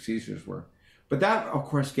epileptic seizures were. But that, of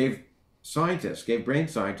course, gave brain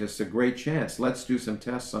scientists a great chance. Let's do some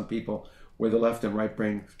tests on people where the left and right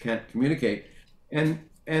brain can't communicate.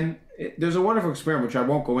 And there's a wonderful experiment, which I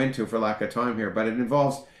won't go into for lack of time here, but it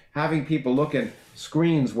involves having people look at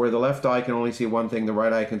screens where the left eye can only see one thing, the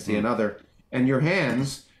right eye can see another, and your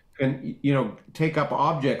hands can, take up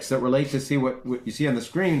objects that relate to see what you see on the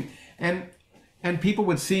screen. And people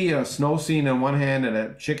would see a snow scene in one hand and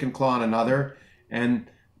a chicken claw in another, and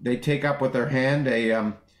they take up with their hand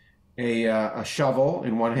a shovel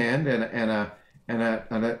in one hand and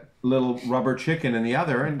a little rubber chicken in the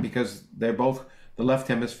other, and because they're both, the left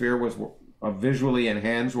hemisphere was visually and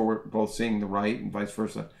hands were both seeing the right and vice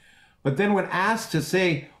versa. But then when asked to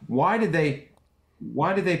say why did they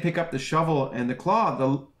pick up the shovel and the claw,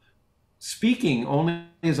 the speaking only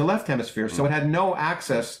is a left hemisphere, so it had no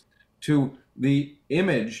access to the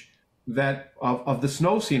image that of the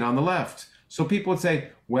snow scene on the left. So people would say,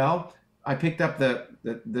 well, I picked up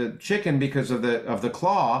the chicken because of the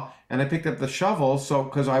claw, and I picked up the shovel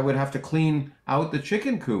because I would have to clean out the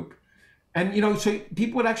chicken coop. And so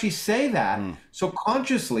people would actually say that. So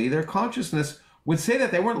consciously, their consciousness would say that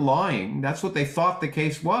they weren't lying. That's what they thought the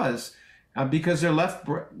case was, because their left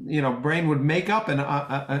brain would make up an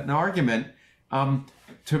argument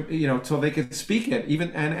so they could speak it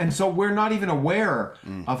even, and so we're not even aware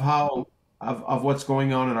of what's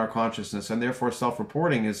going on in our consciousness, and therefore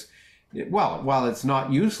self-reporting is, well, while it's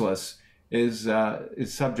not useless, is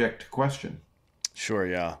subject to question. Sure,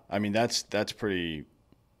 yeah. I mean, that's pretty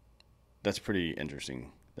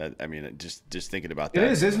interesting. Just thinking about that.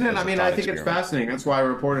 It is, isn't it? I mean, I think it's fascinating. That's why I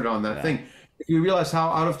reported on that thing. If you realize how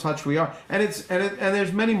out of touch we are, and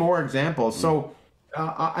there's many more examples. So,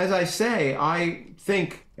 as I say, I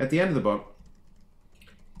think at the end of the book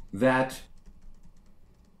that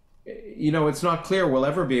it's not clear we'll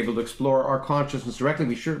ever be able to explore our consciousness directly.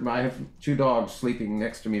 I have two dogs sleeping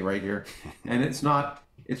next to me right here, and it's not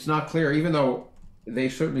clear, even though they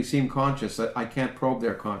certainly seem conscious. I can't probe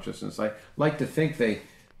their consciousness. I like to think they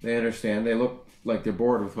understand. They look like they're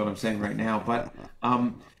bored with what I'm saying right now, but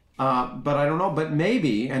I don't know. But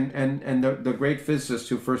maybe, and the great physicist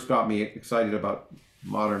who first got me excited about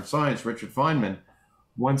modern science, Richard Feynman,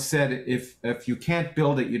 once said, if you can't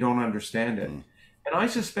build it, you don't understand it. And I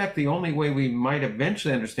suspect the only way we might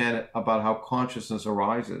eventually understand it about how consciousness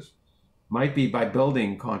arises might be by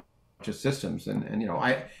building conscious systems. And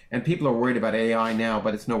and people are worried about AI now,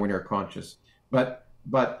 but it's nowhere near conscious.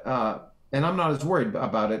 And I'm not as worried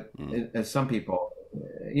about it Mm. as some people.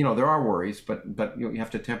 There are worries, but you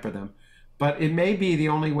have to temper them. But it may be the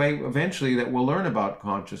only way eventually that we'll learn about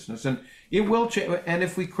consciousness, and it will change. And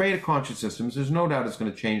if we create a conscious system, there's no doubt it's going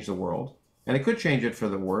to change the world, and it could change it for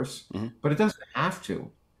the worse, Mhm. but it doesn't have to.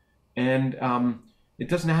 And it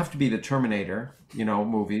doesn't have to be the Terminator,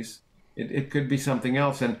 movies. It could be something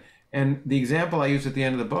else. And the example I use at the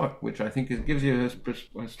end of the book, which I think gives you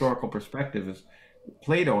a historical perspective, is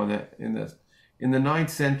Plato in the ninth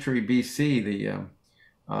century BC.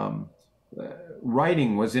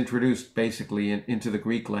 Writing was introduced basically into the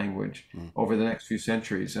Greek language over the next few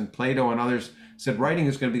centuries. And Plato and others said writing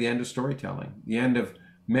is going to be the end of storytelling, the end of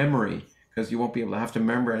memory, because you won't be able to have to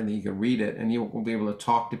remember anything. You can read it, and you won't be able to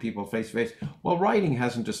talk to people face to face. Well, writing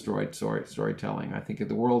hasn't destroyed storytelling. I think in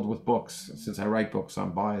the world with books, since I write books,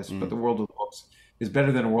 I'm biased, but the world with books is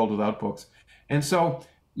better than a world without books. And so,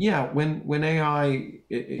 yeah, when AI,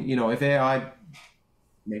 if AI,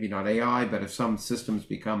 maybe not AI, but if some systems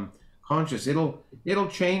become conscious, it'll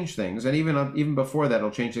change things, and even before that,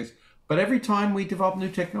 it'll change things. But every time we develop new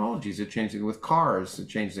technologies, it changes things. With cars, it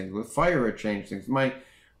changes things. With fire, it changes things.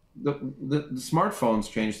 The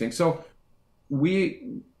smartphones change things. So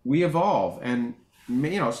we evolve, and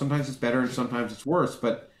sometimes it's better and sometimes it's worse.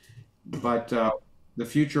 But the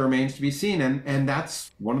future remains to be seen, and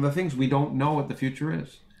that's one of the things we don't know what the future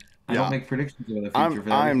is. I don't make predictions of the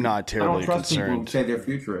future. I'm not terribly I don't trust concerned. people who say they're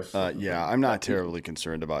futurists. I'm not terribly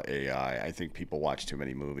concerned about AI. I think people watch too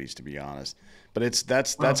many movies, to be honest. But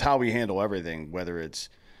that's how we handle everything. Whether it's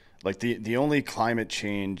like the only climate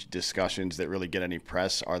change discussions that really get any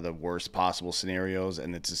press are the worst possible scenarios,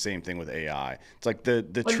 and it's the same thing with AI. It's like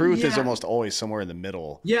the truth is almost always somewhere in the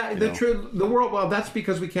middle. Yeah, the world. Well, that's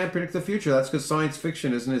because we can't predict the future. That's because science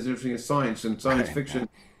fiction isn't as interesting as science, and science fiction.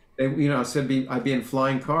 Said I'd be in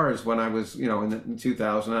flying cars when I was, in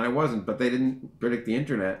 2000, and I wasn't, but they didn't predict the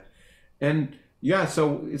internet. And yeah,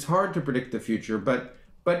 so it's hard to predict the future, but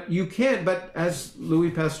you can. But as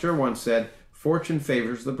Louis Pasteur once said, fortune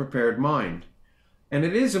favors the prepared mind. And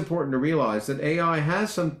it is important to realize that AI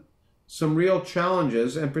has some real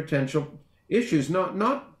challenges and potential issues,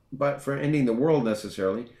 not but for ending the world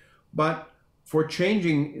necessarily, but for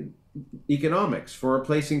changing economics, for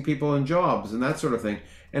replacing people in jobs and that sort of thing.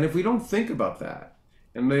 And if we don't think about that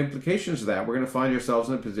and the implications of that, we're going to find ourselves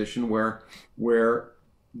in a position where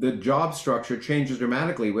the job structure changes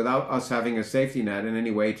dramatically without us having a safety net in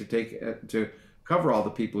any way to cover all the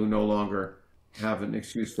people who no longer have an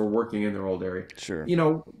excuse for working in their old area. Sure.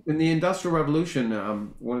 In the Industrial Revolution,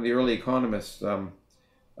 one of the early economists,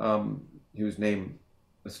 whose name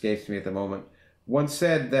escapes me at the moment, once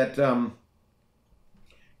said that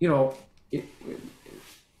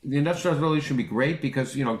the Industrial Revolution would be great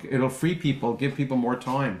because it'll free people, give people more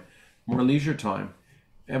time, more leisure time,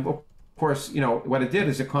 and of course what it did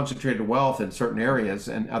is it concentrated wealth in certain areas,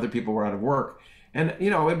 and other people were out of work. And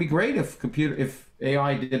it'd be great if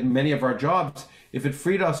AI did many of our jobs, if it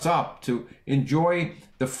freed us up to enjoy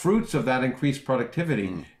the fruits of that increased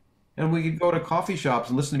productivity, and we could go to coffee shops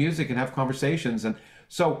and listen to music and have conversations, and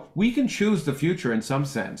so we can choose the future in some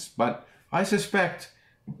sense. But I suspect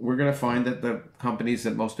we're going to find that the companies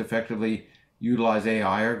that most effectively utilize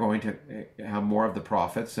AI are going to have more of the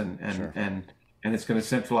profits, and it's going to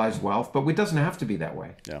centralize wealth. But it doesn't have to be that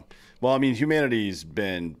way. Yeah. Well, I mean, humanity's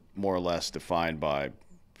been more or less defined by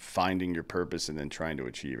finding your purpose and then trying to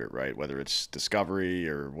achieve it, right? Whether it's discovery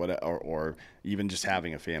or or even just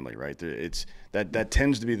having a family, right? It's that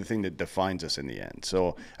tends to be the thing that defines us in the end.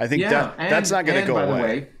 So I think that's not going to go away. By the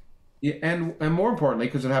way, and more importantly,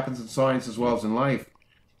 because it happens in science as well as in life,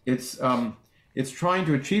 it's trying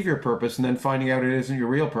to achieve your purpose and then finding out it isn't your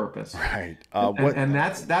real purpose. Right. And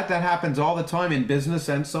that happens all the time in business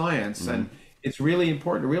and science. And it's really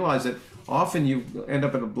important to realize that often you end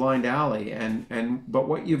up in a blind alley, but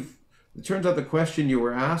it turns out the question you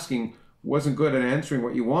were asking wasn't good at answering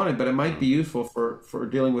what you wanted, but it might be useful for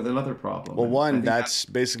dealing with another problem. Well, that's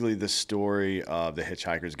basically the story of The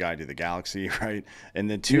Hitchhiker's Guide to the Galaxy, right? And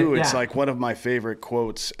then two, it's like one of my favorite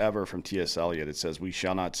quotes ever from T.S. Eliot. It says, "We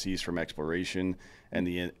shall not cease from exploration,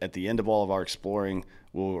 and at the end of all of our exploring,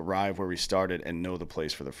 we'll arrive where we started and know the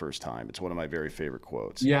place for the first time." It's one of my very favorite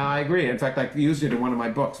quotes. Yeah, I agree. In fact, I used it in one of my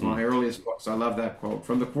books, one of my earliest books. I love that quote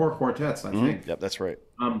from the Four Quartets, I think. Yep, that's right.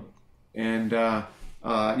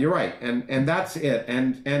 You're right, and that's it.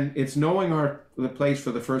 And it's knowing the place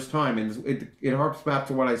for the first time, and it harps back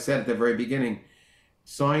to what I said at the very beginning.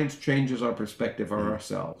 science changes our perspective of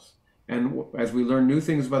ourselves. And as we learn new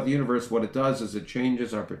things about the universe, what it does is it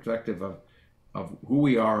changes our perspective of who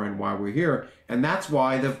we are and why we're here. And that's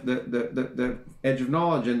why the edge of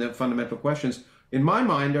knowledge and the fundamental questions, in my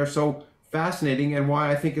mind, are so fascinating, and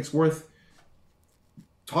why I think it's worth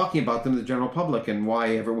talking about them to the general public, and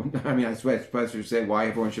why everyone, I mean, I suppose you say why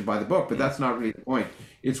everyone should buy the book, but that's not really the point.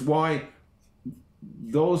 It's why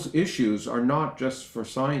those issues are not just for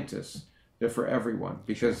scientists, they're for everyone,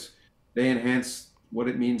 because they enhance what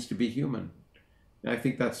it means to be human. And I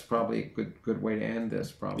think that's probably a good way to end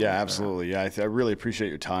this, probably. Yeah, absolutely. Yeah, I really appreciate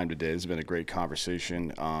your time today. This has been a great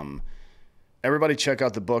conversation. Everybody check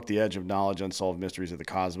out the book, The Edge of Knowledge, Unsolved Mysteries of the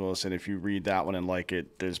Cosmos. And if you read that one and like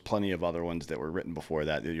it, there's plenty of other ones that were written before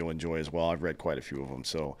that that you'll enjoy as well. I've read quite a few of them.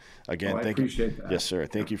 So again, I thank you. appreciate that. Yes, sir.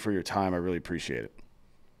 Thank you for your time. I really appreciate it.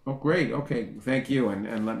 Oh, great. Okay. Thank you.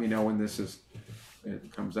 And let me know when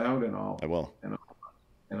it comes out, and I will.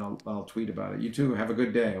 I'll tweet about it. You too. Have a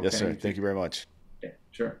good day. Okay? Yes, sir. Thank you very much. Okay.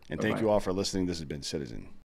 Sure. And Bye-bye. thank you all for listening. This has been Citizen.